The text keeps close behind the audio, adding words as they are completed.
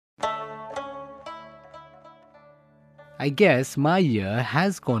I guess my year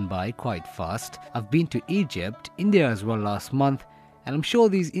has gone by quite fast. I've been to Egypt, India as well last month, and I'm sure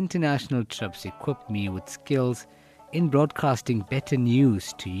these international trips equipped me with skills in broadcasting better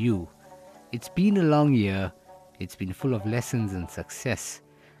news to you. It's been a long year. It's been full of lessons and success.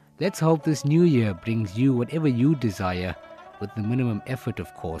 Let's hope this new year brings you whatever you desire, with the minimum effort,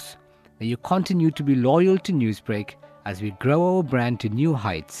 of course. May you continue to be loyal to Newsbreak as we grow our brand to new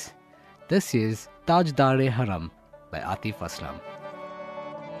heights. This is Tajdar-e-Haram by Atif Aslam.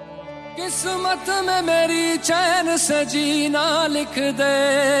 किस्मत में मेरी चैन से जीना लिख दे,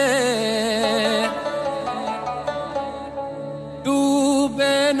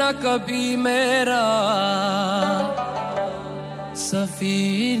 डूबे न कभी मेरा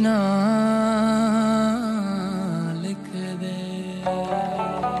सफीना लिख दे।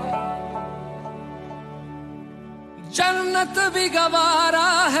 जन्नत भी गवारा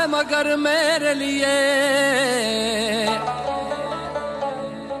है मगर मेरे लिए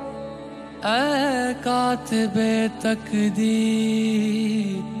ऐ कातिबे तकदीर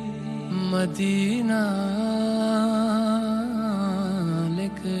मदीना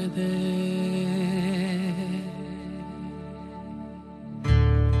लिख दे।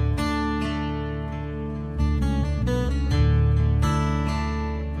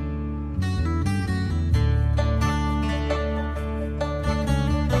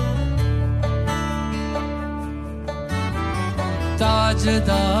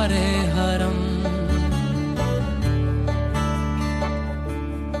 ताजदारे हरम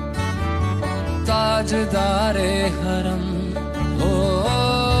ताजदारे हरम हो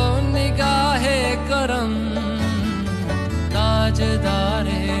निगाहे करम,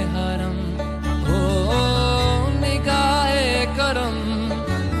 ताजदारे हरम हो निगाहे करम।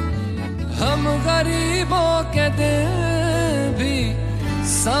 हम गरीबों के दिल भी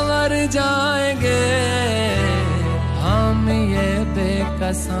संवर जाएंगे, हम ये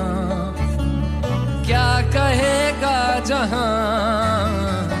बेकसां क्या कहेगा जहां,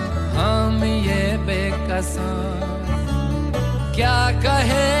 हम ये बेकसां क्या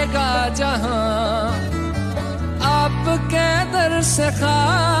कहेगा जहां। आपके दर से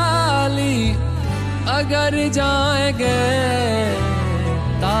खाली अगर जाएंगे,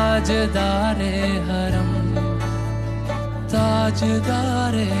 ताजदारे हरम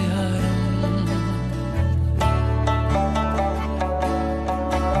ताजदारे हरम।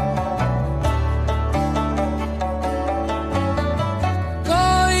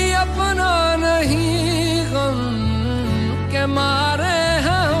 मारे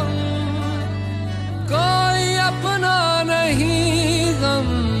हम कोई अपना नहीं, गम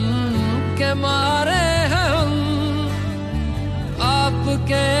के मारे हम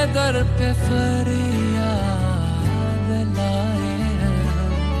आपके दर पे फरियाद लाए हम।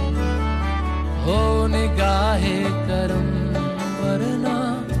 हो निगाहे करम वरना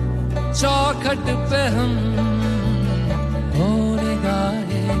चौखट पे हम, हो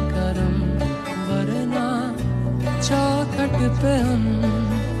निगाहे करम वरना चौखट पे हम।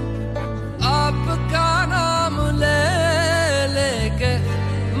 आपका नाम ले लेके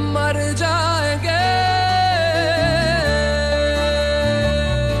मर जाएंगे,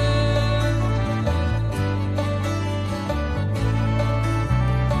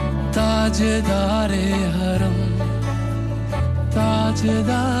 ताजदारे हरम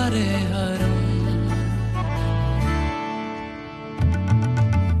ताजदारे हरम।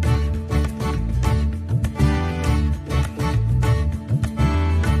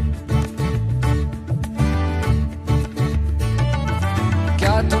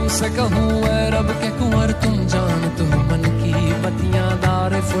 तुमसे कहूँ ऐ रब के कुंवर तुम जानते हो मन की बतियां,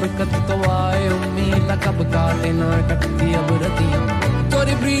 दार फुरकत तो आए उम्मीद कब काटे ना कटती अब रतियां।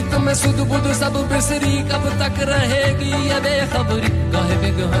 तोरी प्रीत में सुध बुध सब बिसरी कब तक रहेगी ये बेखबरी, काहे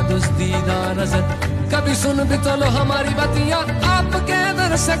बिगह दुस्तीदा नजर कभी सुन भी तो लो हमारी बतियां। आपके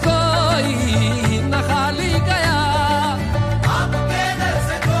दर से कोई न खाली गया, आपके दर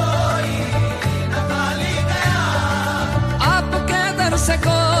से कोई न खाली गया, आपके दर से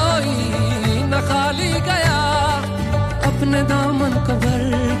कोई न खाली गया। अपने दामन को भर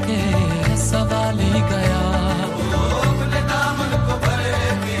के सवाली गया, अपने दामन को भर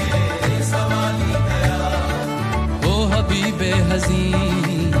के सवाली गया। ओ हबीबे हज़ीं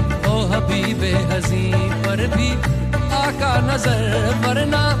ओ हबीबे हज़ीं पर भी आका नजर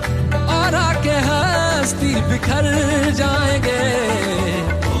वरना और आके हस्ती बिखर जाएंगे।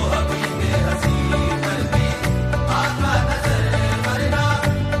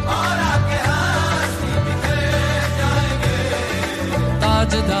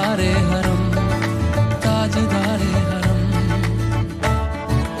 ताजदारे हरम ताजदारे हरम।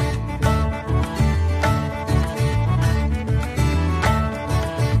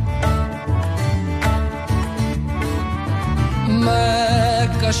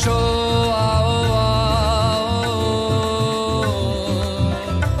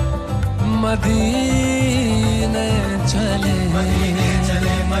 मदीने चले, मदीने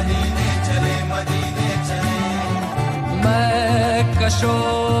चले, मदीने चले, मदीने चले। मैं कशो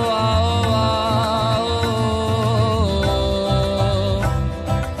आओ आओ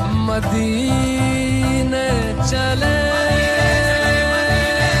मदीने चले,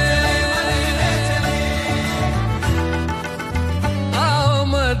 आओ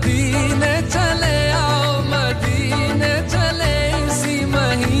मदीने चले, आओ मदीने चले, इसी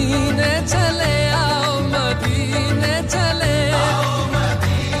महीने चले, आओ मदीने चले, आओ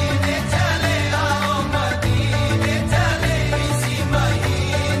मदीने चले, आओ मदीने चले, इसी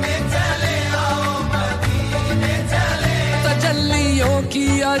महीने चले, आओ मदीने चले। तजल्लियों की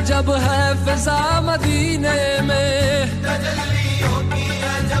अजब है फिजा मदीने में, तजल्लियों की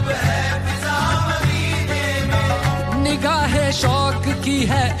अजब है फिजा मदीने में, निगाहे शौक की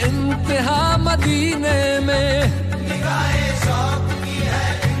है इंतहा मदीने में, निगाहे शौक की है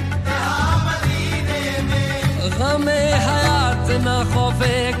इंतहा मदीने में, गमे हयात न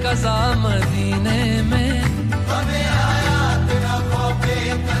खौफे कज़ा मदीने में, हमें हयात न खौफे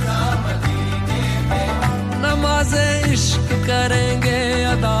कज़ा मदीने में, नमाज़े इश्क करेंगे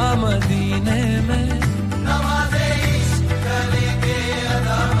अदा मदीने में, नमाज़े इश्क करेंगे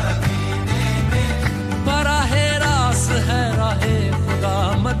अदा मदीने में, बराहे रास है राहे खुदा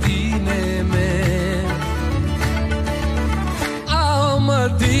मदीने में, आओ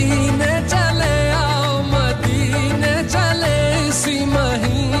मदीने चले, आओ मदीने चले, इसी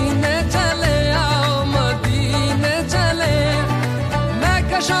महीने चले, आओ मदीने चले, मैं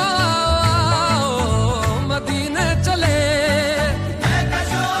कशो आओ मदीने चले, मैं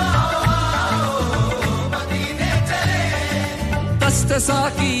कशो आओ मदीने चले, दस्ते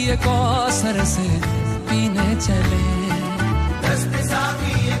साकी ये कौसर से पीने चले, दस्ते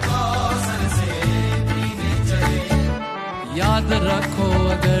साकी ये कौसर से पीने चले। याद रखो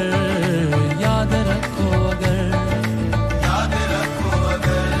अगर, याद रखो अगर, याद रखो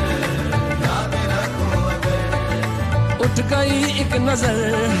अगर, याद रखो अगर, उठ गई एक नजर,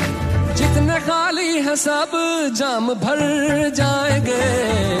 जितने खाली है सब जाम भर जाएंगे,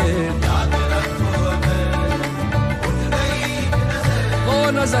 याद रखो अगर, उठ गई एक नजर, वो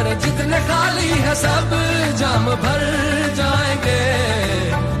नजर जितने खाली है सब जाम भर जाएंगे,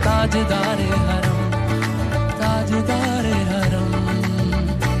 ताजदारे हरम, ताजदारे हरम।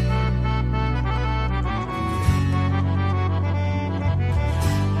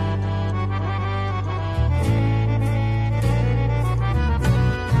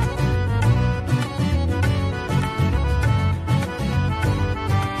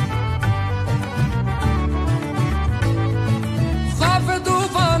 खौफ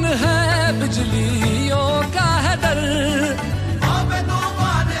तूफान है बिजलियों का है डर, आप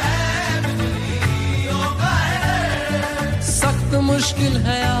तूफान है बिजलियों का है डर, सख्त मुश्किल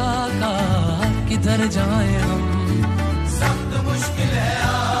है आका किधर जाएं हम, सख्त मुश्किल है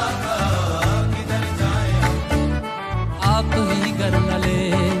आका किधर जाएं हम, आप ही कर न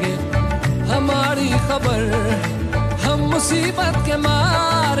लेंगे हमारी खबर, हम मुसीबत के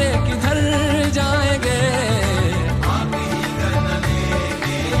मारे किधर जाएंगे, आप ही कर न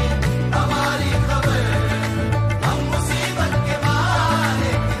लेंगे हमारी खबर, हम मुसीबत के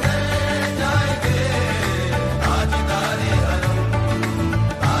मारे किधर जाएंगे, ताजदारे हरम,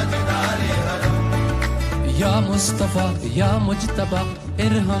 ताजदारे हरम, या मुस्तफा या मुजतबा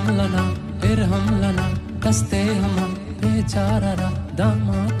इरहम लना कस्ते हम बेचारा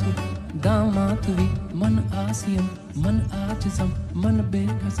दामात भी मन आसियम मन आजम मन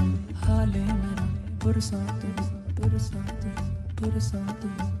बेगजम हाले मेरा पुरसात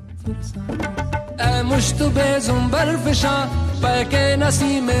ए मुश्तबे जुम्बर फिशा पैके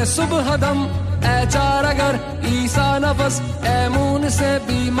नसीमे सुबह दम, ए चार अगर ईसा नफस ए मून से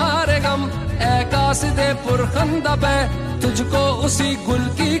बीमार गम, ए कासिदे पुरखंदा पे तुझको उसी गुल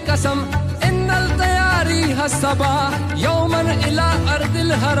की कसम, इन्नल तैयारी हसबा यौमन इला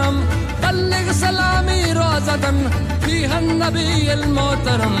अर्दिल हरम, बल्लिग सलामी रोज़दन फीहन नबील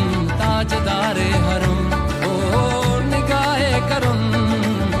मोहतरम, ताजदारे हरम ओ निगाहे करम,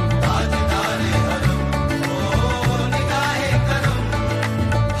 ताजदारे हरम, ओ निगाहे करम,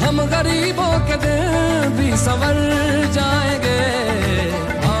 हम गरीबों के दिल भी संवर जाएंगे,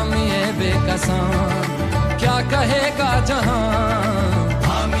 हम ये बेकसां क्या कहेगा जहां,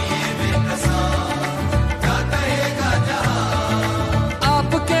 हम ये बेकसां क्या कहेगा जहां,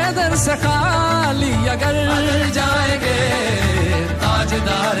 आपके दर से खाली अगर जाएंगे,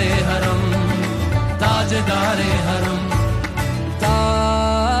 ताजदारे हरम, ताजदारे हरम,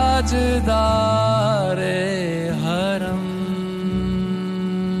 ताजदार